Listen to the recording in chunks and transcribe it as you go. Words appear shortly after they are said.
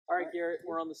right, Garrett,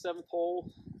 we're on the seventh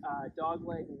hole. Dog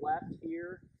leg left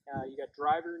here. You got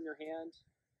driver in your hand.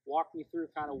 Walk me through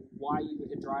kind of why you would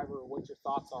hit driver or what your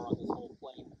thoughts are on this whole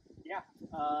playing. Yeah.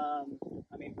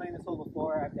 I mean, playing this hole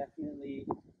before, I've definitely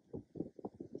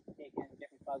taken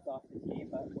different clubs off the tee,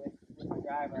 but with my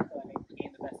driver, I feel like I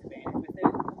gain the best advantage with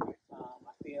it.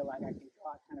 I feel like I can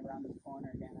draw it kind of around this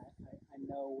corner again. I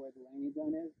know where the landing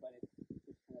zone is, but it's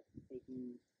just kind of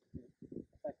taking,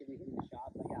 effectively hitting the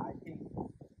shot. But yeah, I think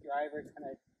driver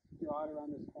kind of draw it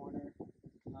around this corner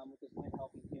with this wind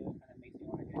helping too. It kind of makes me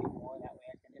want to hit it more. That way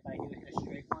I can, if I do hit a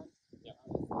straight one, yeah,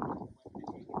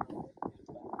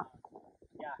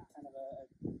 yeah, kind of a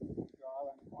draw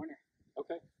around the corner.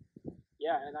 Okay.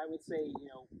 Yeah, and I would say,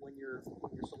 when you're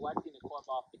selecting a club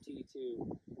off the tee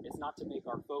too, it's not to make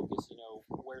our focus,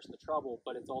 where's the trouble,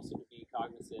 but it's also to be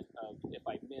cognizant of if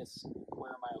I miss, where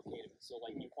am I okay to miss? So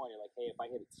like you pointed, like, hey, if I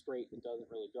hit it straight and it doesn't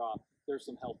really drop, there's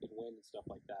some helping wind and stuff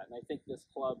like that. And I think this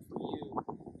club for you,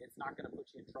 it's not going to put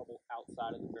you in trouble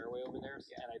outside of the fairway over there.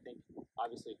 Yeah. And I think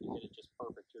obviously if you hit it just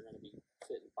perfect, you're going to be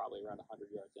sitting probably around 100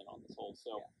 yards in on this hole.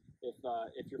 So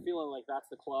yeah, if you're feeling like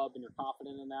that's the club and you're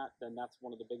confident in that, then that's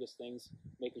one of the biggest things,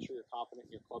 making sure you're confident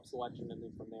in your club selection. And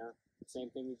then from there,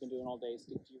 same thing we've been doing all day,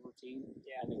 stick to your routine,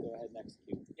 and then go ahead and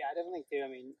execute. Yeah, I definitely think too.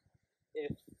 I mean,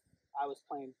 if I was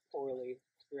playing poorly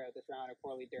throughout this round or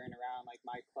poorly during a round, like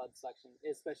my club selection,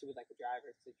 especially with like the driver,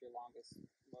 because it's your longest,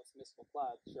 most missable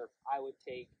club, sure, I would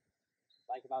take,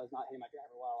 like if I was not hitting my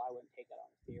driver well, I wouldn't take that on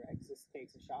the tee, right? Because this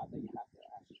takes a shot that you have to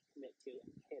actually commit to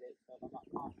and hit it. So if I'm not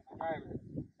confident in my driver,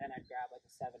 then I'd grab like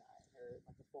a 7-iron or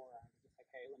like a 4-iron. Just like,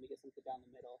 hey, let me get something down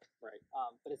the middle. Right.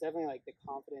 But it's definitely like the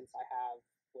confidence I have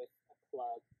with a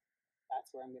club.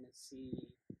 That's where I'm going to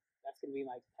see. That's going to be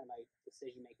my kind of my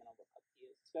decision making on what club to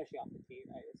use, especially off the tee,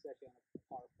 right? Especially on a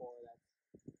par 4 that's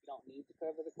you don't need to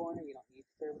cover the corner, you don't need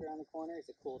to curve it around the corner. Is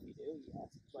it cool if you do? Yes.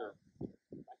 Sure. But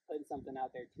like putting something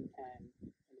out there 210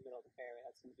 in the middle of the fairway,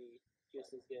 that's going to be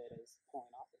just as good as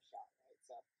pulling off the shot, right?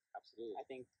 So absolutely, I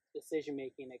think decision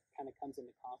making, it kind of comes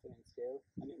into confidence too.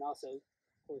 I mean, also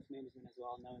course management as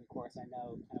well. Knowing the course, I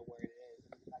know kind of where it is.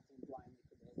 I mean, if I came blindly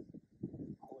to this,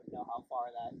 I wouldn't know how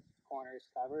far that corner is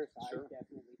covered. So sure, I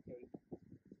definitely take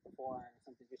the 4-iron or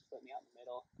something just to put me out in the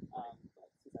middle.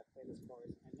 But since I play this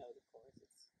course, I know the course.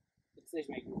 The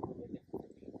decision making is a little bit different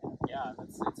for me. Yeah,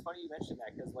 it's funny you mentioned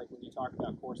that because like when you talk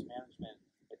about course management,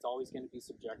 it's always going to be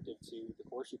subjective to the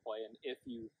course you play and if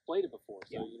you played it before.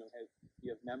 So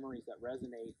you have memories that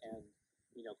resonate and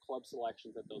club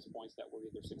selections at those points that were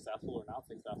either successful or not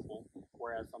successful.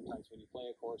 Whereas sometimes when you play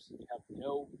a course and you have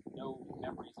no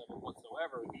memories of it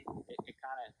whatsoever, it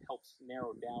kind of helps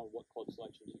narrow down what club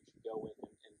selections you should go with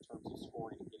in terms of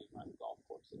scoring and getting around the golf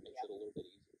course. It makes it a little bit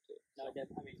easier too. No,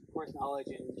 I mean, course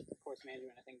knowledge and course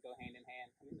management, I think, go hand in hand.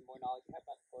 I mean, the more knowledge you have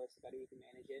about the course, the better you can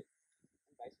manage it,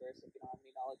 and vice versa. If you don't have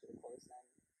any knowledge of the course, then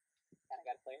you kind of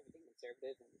got to play everything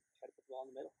conservative and try to put the ball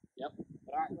in the middle. Yep.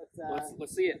 But all right,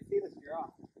 let's see it. Let's see